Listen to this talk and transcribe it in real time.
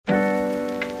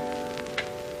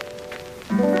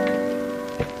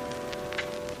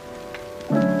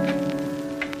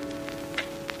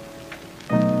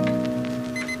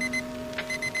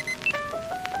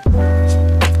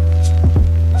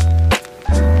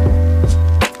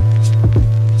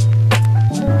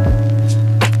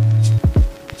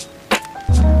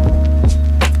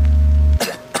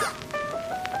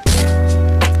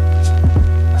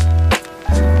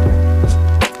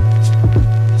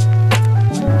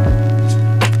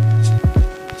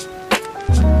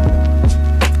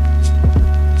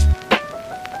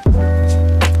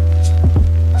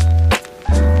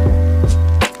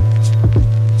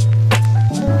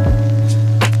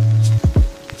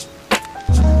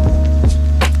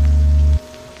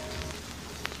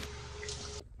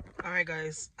Alright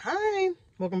guys, hi,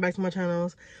 welcome back to my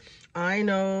channels. I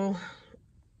know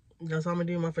that's how I'm gonna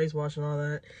do my face wash and all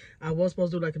that. I was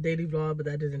supposed to do like a daily vlog, but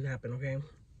that didn't happen. Okay,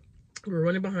 we're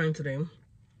running behind today,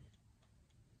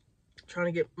 trying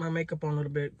to get my makeup on a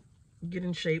little bit, get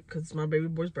in shape because it's my baby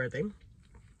boy's birthday.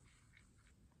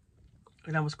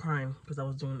 And I was crying because I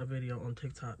was doing a video on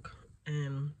TikTok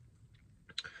and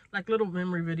like little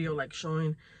memory video, like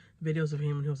showing videos of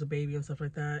him when he was a baby and stuff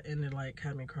like that, and it like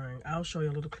had me crying. I'll show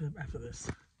you a little clip after this.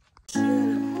 My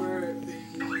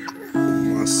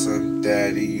son,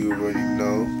 daddy, you already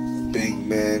know. Big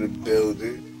man in the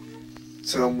building.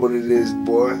 Tell him what it is,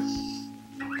 boy.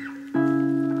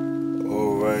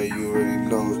 Alright, you already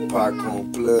know it's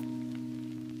popcorn plug.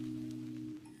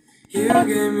 You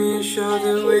gave me a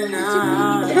shoulder when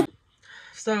I...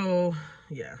 So,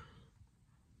 yeah.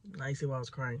 Now you see why I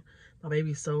was crying. My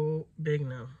baby's so big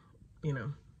now. You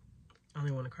know, I don't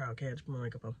even want to cry. Okay, I just put my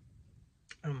makeup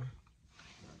on.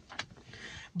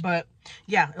 But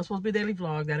yeah, it was supposed to be a daily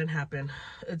vlog. That didn't happen.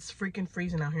 It's freaking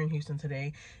freezing out here in Houston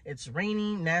today. It's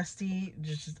rainy, nasty,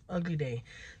 just ugly day.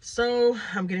 So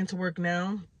I'm getting to work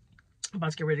now. I'm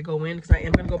about to get ready to go in because I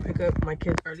am going to go pick up my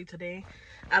kids early today.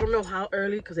 I don't know how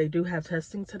early because they do have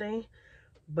testing today.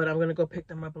 But I'm going to go pick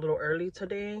them up a little early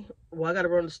today. Well, I got to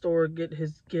run to the store, get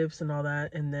his gifts and all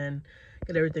that, and then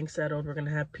get everything settled. We're going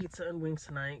to have pizza and wings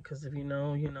tonight because if you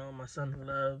know, you know, my son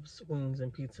loves wings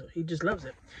and pizza. He just loves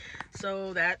it.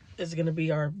 So that is going to be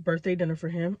our birthday dinner for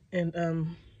him. And,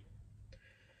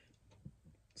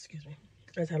 excuse me.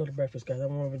 I just had a little breakfast, guys. I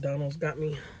went over to McDonald's, got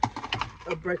me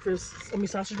a breakfast,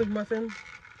 sausage McMuffin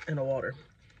and a water.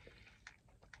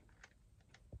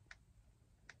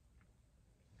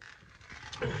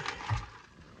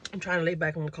 I'm trying to lay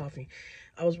back on the coffee.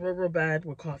 I was real bad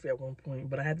with coffee at one point,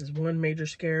 but I had this one major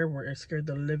scare where it scared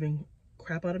the living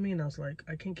crap out of me, and I was like,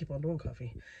 I can't keep on doing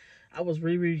coffee. I was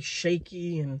really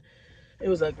shaky, and it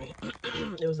was ugly.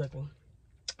 It was ugly.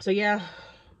 So yeah,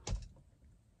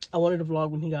 I wanted to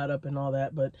vlog when he got up and all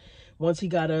that, but once he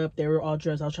got up, they were all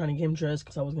dressed. I was trying to get him dressed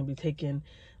because I was going to be taking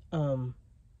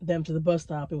them to the bus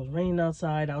stop. It was raining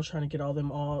outside. I was trying to get all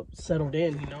them all settled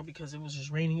in, you know, because it was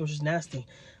just raining. It was just nasty.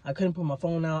 I couldn't put my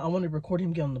phone out. I wanted to record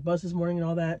him get on the bus this morning and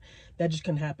all that. That just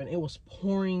couldn't happen. It was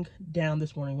pouring down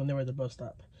this morning when they were at the bus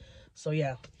stop. So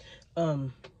yeah,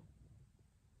 I'm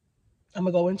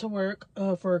gonna go into work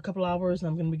for a couple hours, and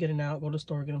I'm gonna be getting out, go to the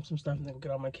store, get them some stuff, and then go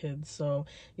get all my kids. So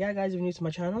yeah, guys, if you're new to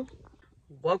my channel,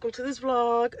 welcome to this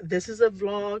vlog. This is a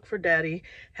vlog for daddy.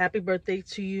 Happy birthday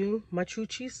to you, my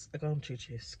choochies. I call him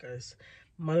choochies, guys.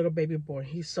 My little baby boy.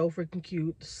 He's so freaking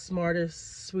cute.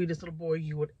 Smartest, sweetest little boy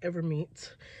you would ever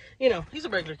meet. You know, he's a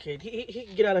regular kid. He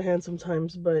can get out of hand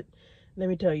sometimes, but let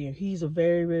me tell you, he's a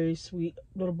very, very sweet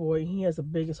little boy. He has the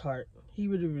biggest heart. He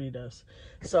really, really does.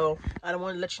 So I don't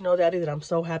want to let you know, daddy, that I'm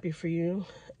so happy for you,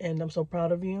 and I'm so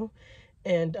proud of you.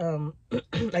 And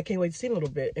I can't wait to see him a little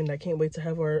bit, and I can't wait to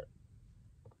have our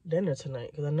dinner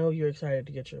tonight because I know you're excited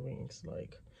to get your wings.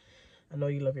 Like, I know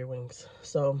you love your wings.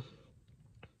 So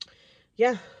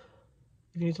yeah, if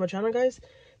you're new to my channel, guys,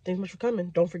 thanks so much for coming.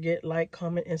 Don't forget, like,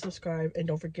 comment, and subscribe, and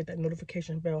don't forget that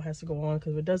notification bell has to go on,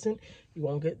 because if it doesn't, you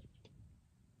won't get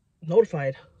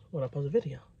notified when I post a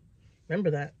video.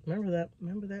 Remember that. Remember that.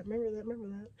 Remember that. Remember that. Remember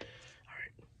that. All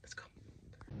right, let's go.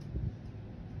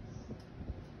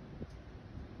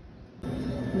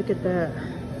 Look at that.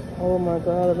 Oh my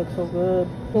god, it looks so good.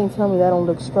 Can't tell me that don't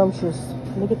look scrumptious.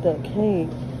 Look at that cake.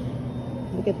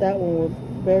 Look at that one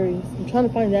with berries. I'm trying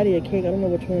to find daddy a cake. I don't know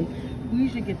which one. We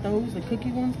usually get those, the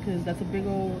cookie ones, because that's a big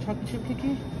old chocolate chip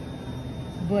cookie.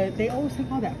 But they always take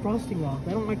all that frosting off.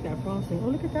 I don't like that frosting. Oh,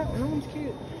 look at that one. That one's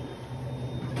cute.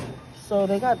 So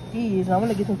they got these, and I'm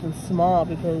going to get something small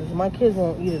because my kids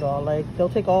won't eat it all. Like, they'll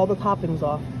take all the toppings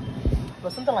off.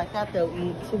 But something like that they'll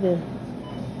eat. See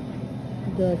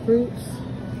the fruits.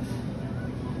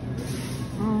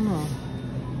 I don't know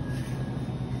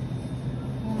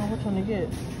which one to get.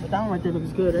 But that one right there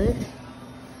looks good, eh?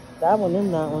 That one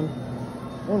and that one.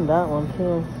 And that one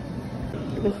too.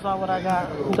 This is all what I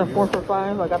got. These are 4 for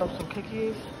 $5. I got him some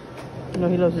cookies. You know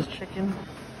he loves his chicken.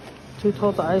 2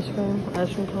 totes of ice cream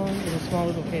cones, and a small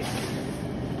little cake.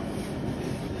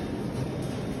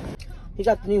 He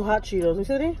got the new hot Cheetos. You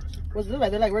see they? What's it look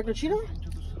like? They're like regular Cheetos?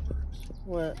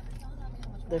 What?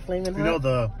 They're flaming hot? You know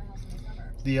the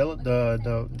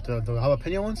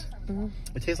jalapeno ones? Mm-hmm.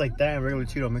 It tastes like that and regular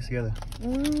Cheeto mixed together.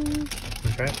 You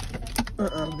try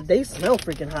it? They smell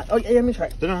freaking hot. Oh yeah, let me try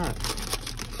it. They're not hot.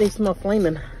 They smell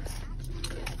flaming.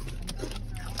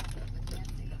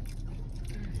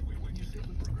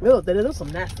 Look, there's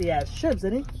some nasty ass chips,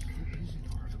 isn't it?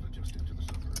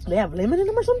 They have lemon in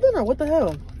them or something, or what the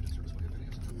hell?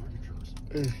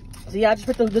 So yeah, I just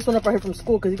picked this one up right here from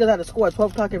school because he goes out of school at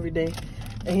 12 o'clock every day.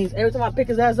 And every time I pick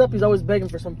his ass up, he's always begging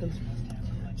for something.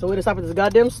 So we had to stop at this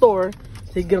goddamn store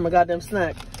to get him a goddamn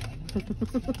snack.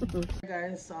 Hey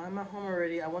guys, so I'm at home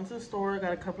already. I went to the store,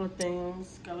 got a couple of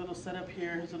things, got a little setup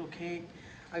here, his little cake.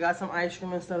 I got some ice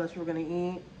cream and stuff that we're gonna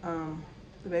eat.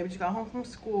 The baby just got home from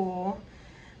school,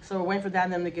 so we're waiting for Dad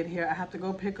and them to get here. I have to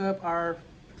go pick up our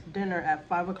dinner at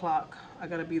 5 o'clock. I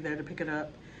gotta be there to pick it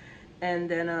up, and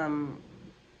then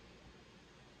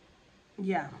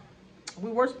yeah,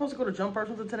 we were supposed to go to Jump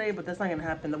Person today, but that's not gonna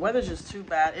happen. The weather's just too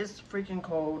bad. It's freaking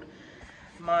cold.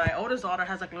 My oldest daughter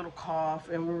has like a little cough,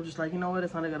 and we were just like, you know what,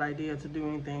 it's not a good idea to do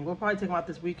anything. We'll probably take them out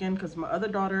this weekend because my other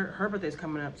daughter, her birthday's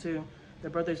coming up too.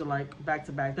 Their birthdays are like back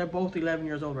to back. They're both 11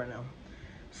 years old right now.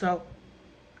 So,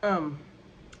 I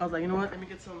was like, you know what, let me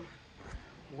get some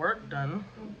work done.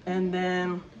 And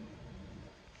then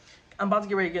I'm about to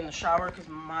get ready to get in the shower because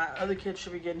my other kid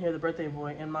should be getting here, the birthday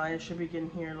boy, and Maya should be getting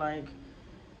here like,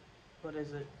 what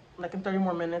is it? Like in 30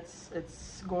 more minutes.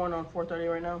 It's going on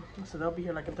 4:30 right now, so they'll be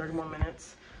here like in 30 more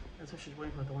minutes. That's what she's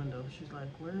waiting for at the window. She's like,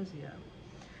 where is he at?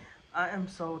 I am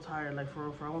so tired, like for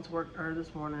real. I went to work early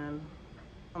this morning.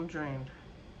 I'm drained,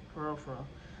 for real.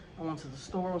 I went to the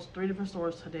stores, 3 different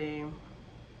stores today.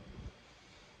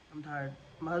 I'm tired.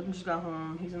 My husband just got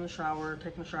home. He's in the shower,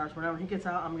 taking a shower. So whenever he gets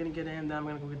out, I'm gonna get in, then I'm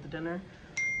gonna go get the dinner,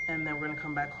 and then we're gonna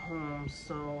come back home.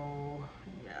 So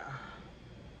yeah.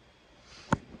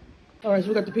 All right, so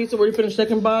we got the pizza. We already finished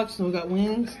second box, and we got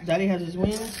wings. Daddy has his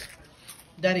wings.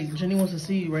 Daddy, Jenny wants to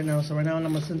see you right now, so right now I'm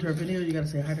gonna send her a video. You gotta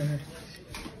say hi to her.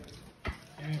 All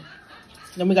right.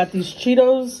 Then we got these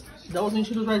Cheetos. Those new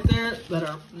Cheetos right there that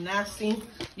are nasty.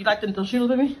 You like them, those Cheetos,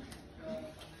 baby?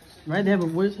 Right, they have a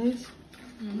weird taste.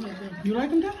 You like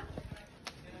them, Dad?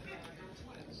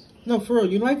 No, for real.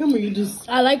 You like them, or you just?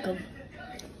 I like them.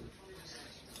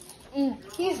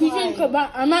 He's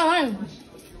I'm not lying.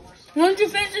 Won't you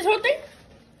finish this whole thing?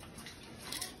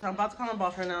 I'm about to call my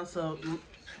boss right now, so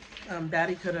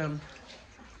Daddy could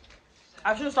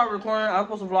I should start recording. I was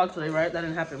supposed to vlog today, right? That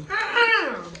didn't happen.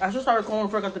 I should start recording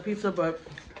before I got the pizza, but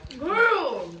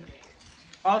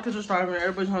all the kids are starving.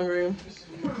 Everybody's hungry.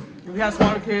 If we have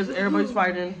smaller kids, everybody's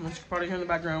fighting. You can probably hear in the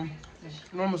background.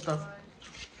 Normal stuff.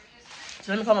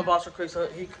 So let me call my boss real quick so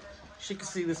she can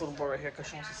see this little boy right here because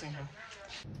she wants to see him.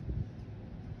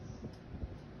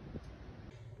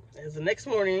 It's the next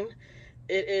morning.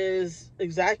 It is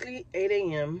exactly 8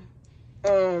 a.m.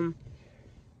 I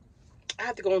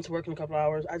have to go into work in a couple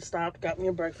hours. I stopped, got me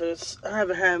a breakfast. I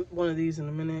haven't had one of these in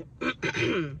a minute.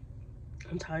 I'm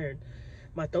tired.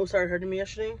 My throat started hurting me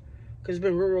yesterday because it's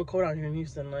been real cold out here in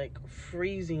Houston, like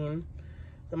freezing.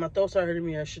 Then my throat started hurting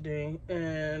me yesterday,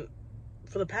 and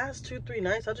for the past 2-3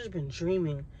 nights, I've just been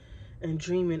dreaming and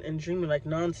dreaming and dreaming like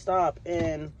nonstop.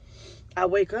 And I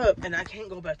wake up and I can't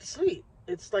go back to sleep.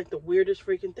 It's like the weirdest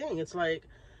freaking thing. It's like,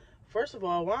 first of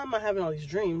all, why am I having all these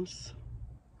dreams?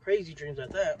 Crazy dreams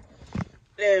at that.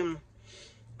 And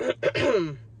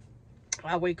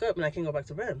I wake up and I can't go back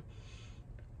to bed.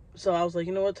 So I was like,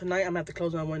 you know what? Tonight I'm gonna have to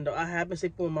close my window. I have been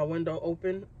sleeping with my window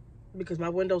open because my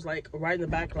window's like right in the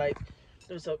back. Like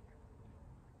there's a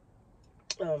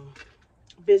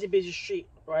busy street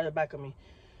right in the back of me.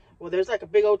 Well, there's like a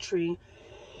big old tree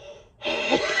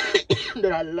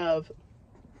that I love.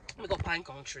 I'm gonna go pine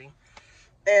cone tree,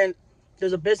 and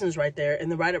there's a business right there,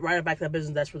 and then right at the back of that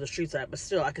business, that's where the street's at. But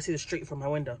still, I can see the street from my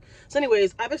window. So,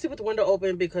 anyways, I've been sleeping with the window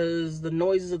open because the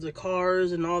noises of the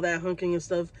cars and all that honking and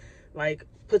stuff, like,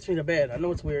 puts me to bed. I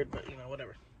know it's weird, but you know,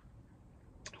 whatever.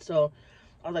 So,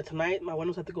 I was like, tonight my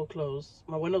windows have to go closed.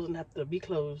 My windows didn't have to be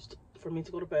closed for me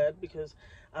to go to bed because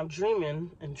I'm dreaming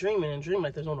and dreaming and dreaming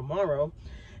like there's no tomorrow.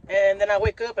 And then I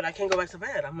wake up and I can't go back to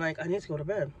bed. I'm like, I need to go to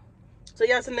bed. So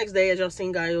yeah, it's the next day. As y'all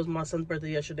seen, guys, it was my son's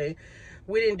birthday yesterday.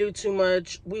 We didn't do too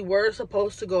much. We were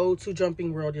supposed to go to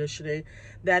Jumping World yesterday.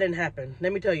 That didn't happen.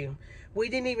 Let me tell you, we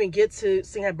didn't even get to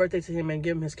sing happy birthday to him and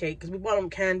give him his cake because we bought him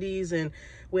candies and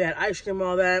we had ice cream and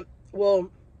all that. Well,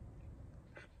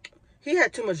 he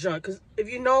had too much junk because if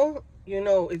you know, you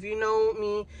know. If you know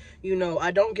me, you know.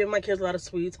 I don't give my kids a lot of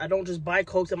sweets. I don't just buy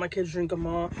Cokes and my kids drink them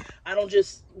all.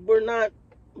 We're not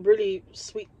really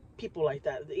sweet people like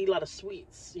that. They eat a lot of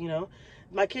sweets, you know.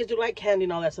 My kids do like candy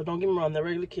and all that stuff. Don't get me wrong. They're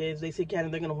regular kids. They see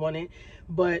candy, they're going to want it.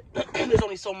 But there's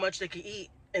only so much they can eat.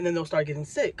 And then they'll start getting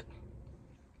sick.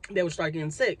 They will start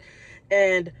getting sick.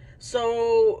 And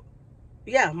so,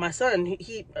 yeah, my son,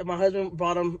 my husband we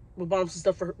bought him some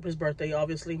stuff for his birthday,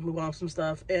 obviously. We bought him some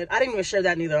stuff. And I didn't even share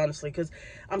that neither, honestly. Because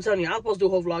I'm telling you, I was supposed to do a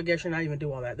whole vlog yesterday and I didn't even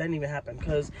do all that. That didn't even happen.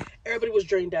 Because everybody was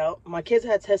drained out. My kids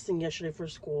had testing yesterday for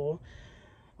school.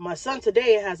 My son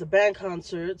today has a band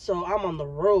concert, so I'm on the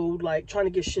road, like, trying to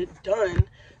get shit done.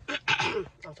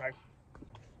 I'm sorry.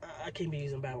 I can't be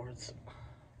using bad words.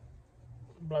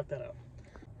 Block that out.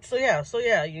 So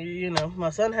yeah, you know, my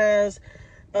son has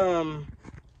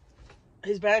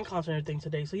his band concert and everything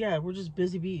today. So yeah, we're just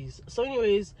busy bees. So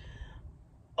anyways,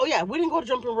 oh yeah, we didn't go to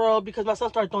Jumping World because my son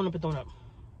started throwing up and throwing up.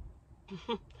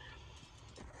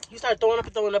 He started throwing up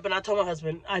and throwing up, and I told my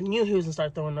husband, I knew he was gonna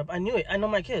start throwing up. I knew it. I know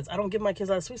my kids. I don't give my kids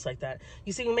a lot of sweets like that.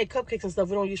 You see, we make cupcakes and stuff.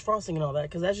 We don't use frosting and all that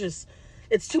because that's just,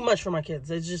 it's too much for my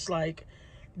kids. It's just like,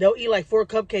 they'll eat like 4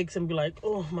 cupcakes and be like,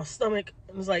 oh, my stomach.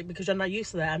 And it's like, because you're not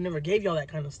used to that. I never gave y'all that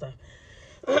kind of stuff.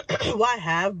 Well, I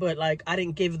have, but like, I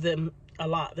didn't give them a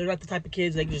lot. They're not the type of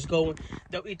kids that can just go,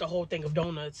 they'll eat the whole thing of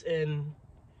donuts and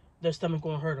their stomach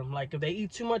won't hurt them. Like, if they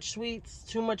eat too much sweets,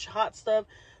 too much hot stuff,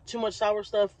 too much sour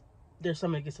stuff, their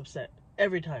stomach gets upset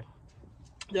every time.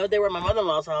 The other day we're at my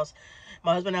mother-in-law's house.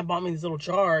 My husband had bought me this little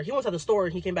jar. He went to the store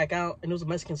and he came back out and it was a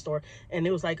Mexican store and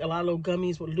it was like a lot of little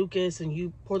gummies with Lucas and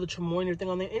you pour the chamoy and everything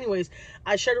on there. Anyways,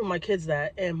 I shared with my kids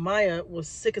that and Maya was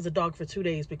sick as a dog for 2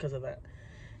 days because of that.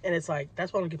 And it's like,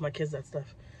 that's why I don't give my kids that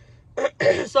stuff.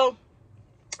 So,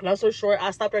 long story short, I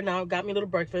stopped right now, got me a little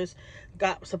breakfast,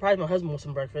 surprised my husband with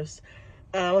some breakfast.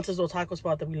 I went to this little taco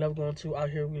spot that we love going to out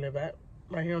here we live at.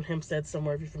 Right here on Hempstead,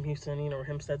 somewhere if you're from Houston, you know where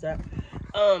Hempstead's at.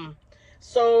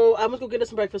 So I'm gonna go get us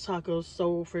some breakfast tacos.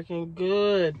 So freaking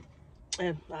good.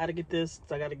 And I had to get this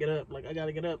because I gotta get up. Like, I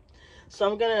gotta get up. So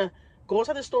I'm gonna go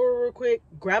inside the store real quick,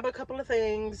 grab a couple of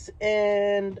things,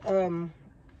 and grab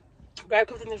a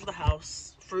couple of things for the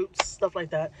house, fruits, stuff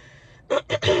like that.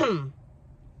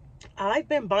 I've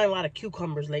been buying a lot of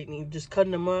cucumbers lately, just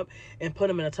cutting them up and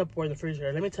putting them in a Tupperware in the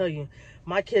refrigerator. Let me tell you,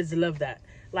 my kids love that.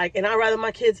 Like, and I'd rather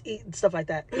my kids eat stuff like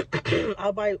that.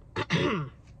 I'll buy,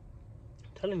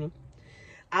 telling you,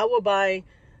 I will buy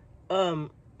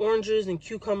oranges and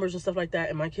cucumbers and stuff like that,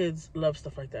 and my kids love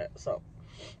stuff like that. So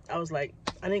I was like,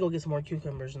 I need to go get some more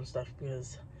cucumbers and stuff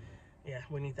because, yeah,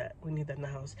 we need that. We need that in the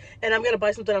house. And I'm going to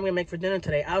buy something I'm going to make for dinner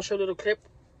today. I'll show a little clip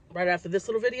right after this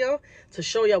little video to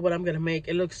show y'all what I'm going to make.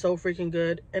 It looks so freaking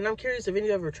good, and I'm curious if any of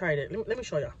you ever tried it. Let me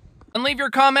show y'all. And leave your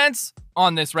comments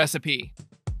on this recipe.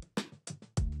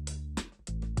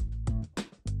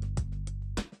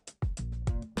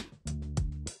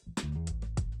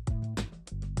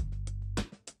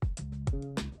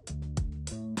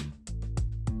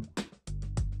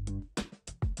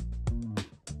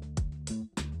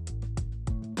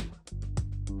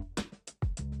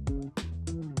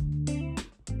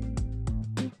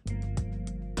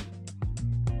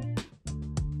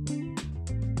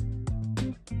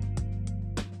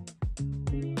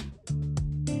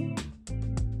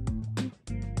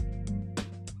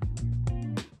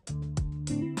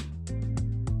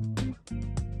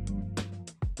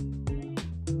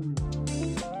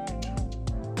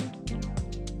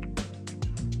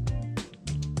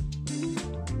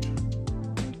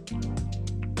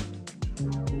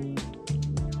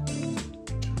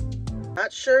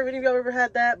 Not sure if any of y'all ever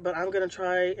had that, but I'm gonna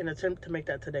try and attempt to make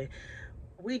that today.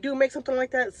 We do make something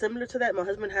like that, similar to that. My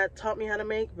husband had taught me how to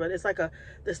make, but it's like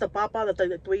it's the papa,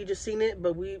 the way you just seen it,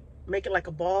 but we make it like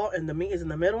a ball and the meat is in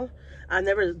the middle. I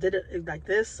never did it like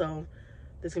this, so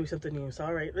this is gonna be something new. So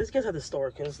all right, let's get inside the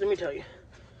store, because let me tell you,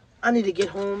 I need to get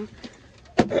home,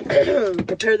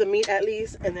 prepare the meat at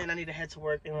least, and then I need to head to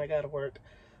work. And when I gotta work,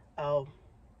 I'll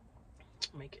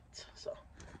make it. So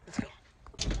let's go.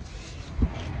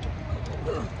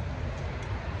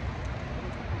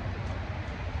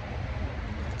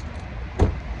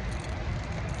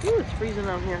 Ooh, it's freezing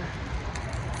out here. I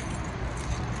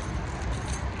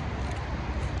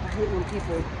hate when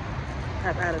people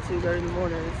have attitude early in the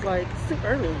morning. It's like, it's too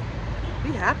early.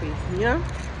 Be happy, you know?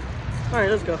 Alright,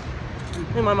 let's go.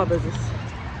 Let me mind my business.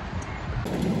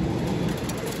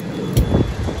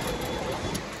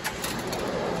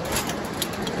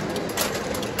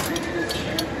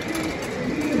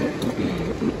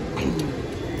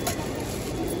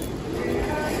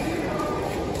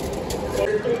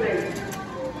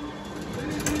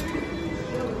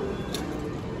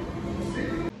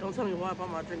 Don't tell me why I bought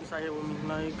my drinks out here with me.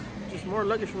 Like, just more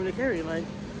luggage for me to carry. Like,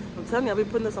 I'm telling you, I'll be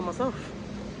putting this on myself.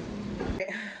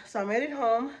 Okay, so I made it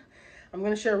home. I'm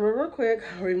gonna share real quick.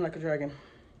 I'm reading like a dragon.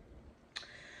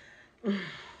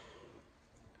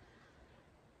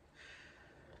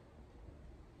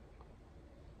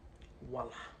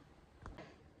 Voila.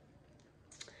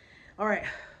 All right,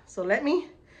 so let me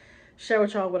share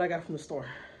with y'all what I got from the store.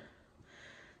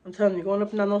 I'm telling you, going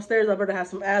up and down those stairs, I better have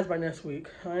some abs by next week.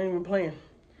 I ain't even playing.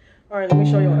 All right, let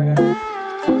me show you what I got.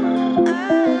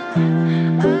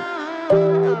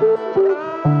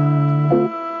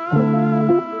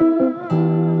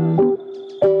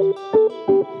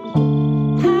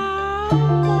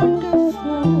 How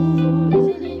wonderful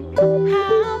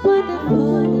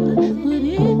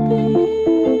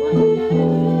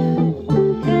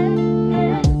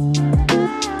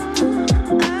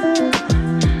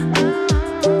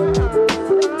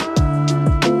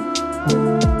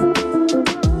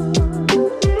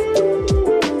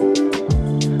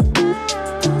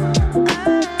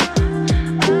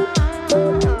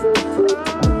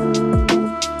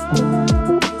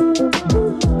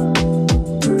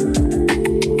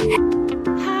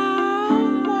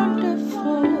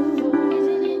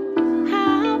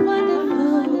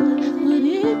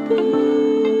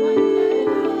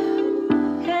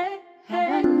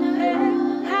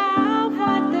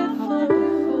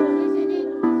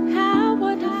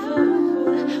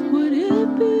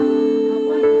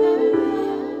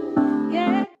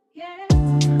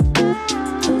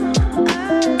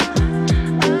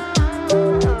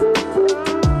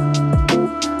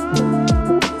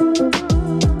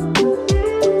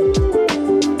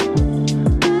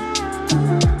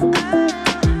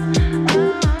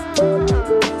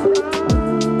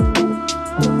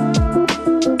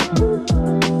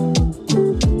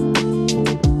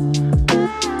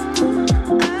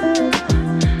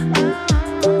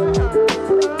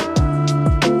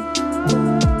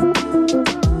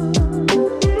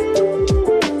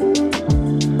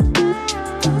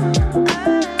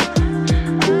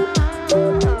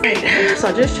So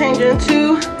I just changed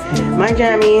into my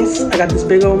jammies. I got this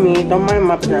big old me. Don't mind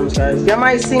my pajamas, guys. Y'all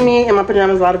might see me in my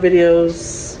pajamas a lot of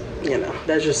videos. You know,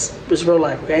 that's just real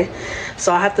life, okay?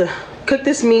 So I have to cook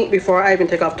this meat before I even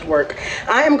take off to work.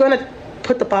 I am gonna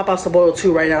put the pop-outs to boil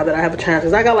too right now that I have a chance,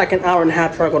 because I got like an hour and a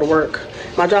half before I go to work.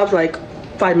 My job's like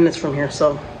 5 minutes from here,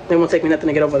 so it won't take me nothing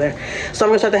to get over there. So I'm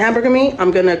gonna start the hamburger meat.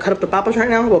 I'm gonna cut up the pop-outs right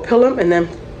now. We'll peel them and then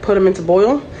put them into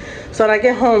boil. So when I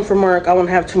get home from work, I won't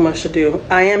have too much to do.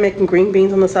 I am making green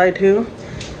beans on the side too.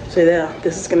 So yeah,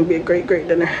 this is gonna be a great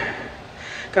dinner.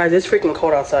 Guys, it's freaking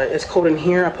cold outside. It's cold in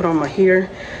here. I put on my heater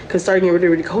because it's starting to get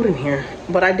really cold in here.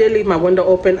 But I did leave my window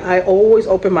open. I always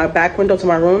open my back window to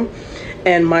my room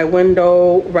and my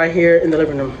window right here in the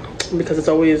living room, because it's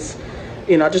always,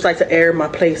 you know, I just like to air my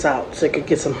place out so it could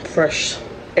get some fresh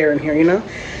air in here, you know?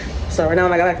 So right now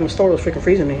when I got back from the store, it was freaking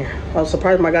freezing in here. I was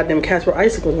surprised my goddamn cats were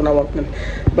icicles when I walked in.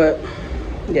 But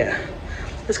yeah,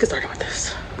 let's get started with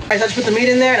this. Guys, I just put the meat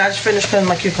in there and I just finished cutting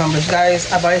my cucumbers.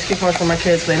 Guys, I buy these cucumbers for my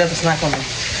kids. They love to snack on them.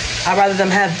 I'd rather them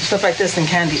have stuff like this than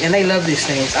candy, and they love these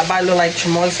things. I buy little like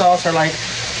chamoy sauce or like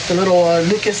the little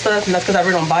Lucas stuff, and that's because I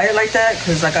really don't buy it like that,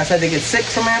 because like I said, they get sick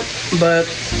from it. But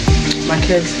my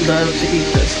kids love to eat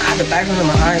this. God, the background of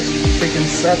my eyes freaking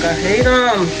suck. I hate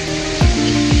them.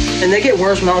 And they get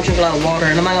worse when I don't drink a lot of water.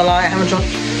 And I'm not gonna lie, I haven't drunk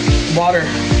water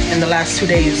in the last 2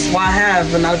 days. Well, I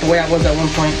have, but not the way I was at one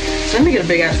point. So let me get a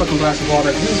big ass fucking glass of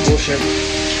water. This is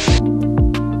bullshit.